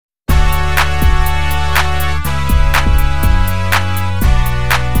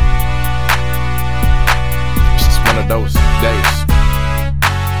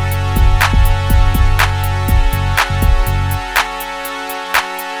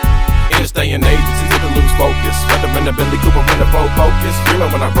this day and age, it's easy to lose focus. Whether in the Billy Cooper or in the Focus, dreaming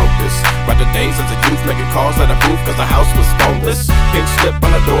when I wrote this. About the days as a youth, making calls at a booth cause the house was phoneless. Pink slip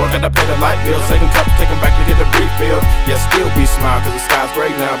on the door, gotta pay the light bill. Saving cups, taking back to get a refill. Yeah, still we smile cause the sky's gray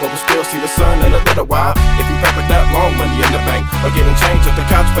now, but we still see the sun in a little while. If you pepper that long money in the bank, or getting change at the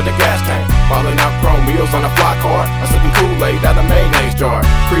couch for the gas tank. Falling out chrome wheels on a fly car, or sipping Kool-Aid out of mayonnaise jar.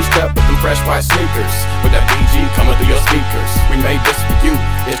 Creased up with them fresh white sneakers, with that BG coming through your speakers. We made this for you.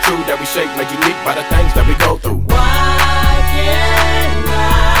 It's true that we shape made unique by the things that we go through. Why can't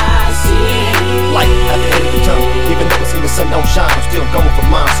I see? Like at the end of the tunnel, even though it's in the sun don't shine, I'm still going for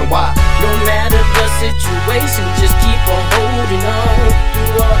mine. So why? No matter the situation, just keep on holding on.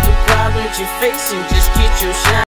 Through all the problems you're facing, just get your shine.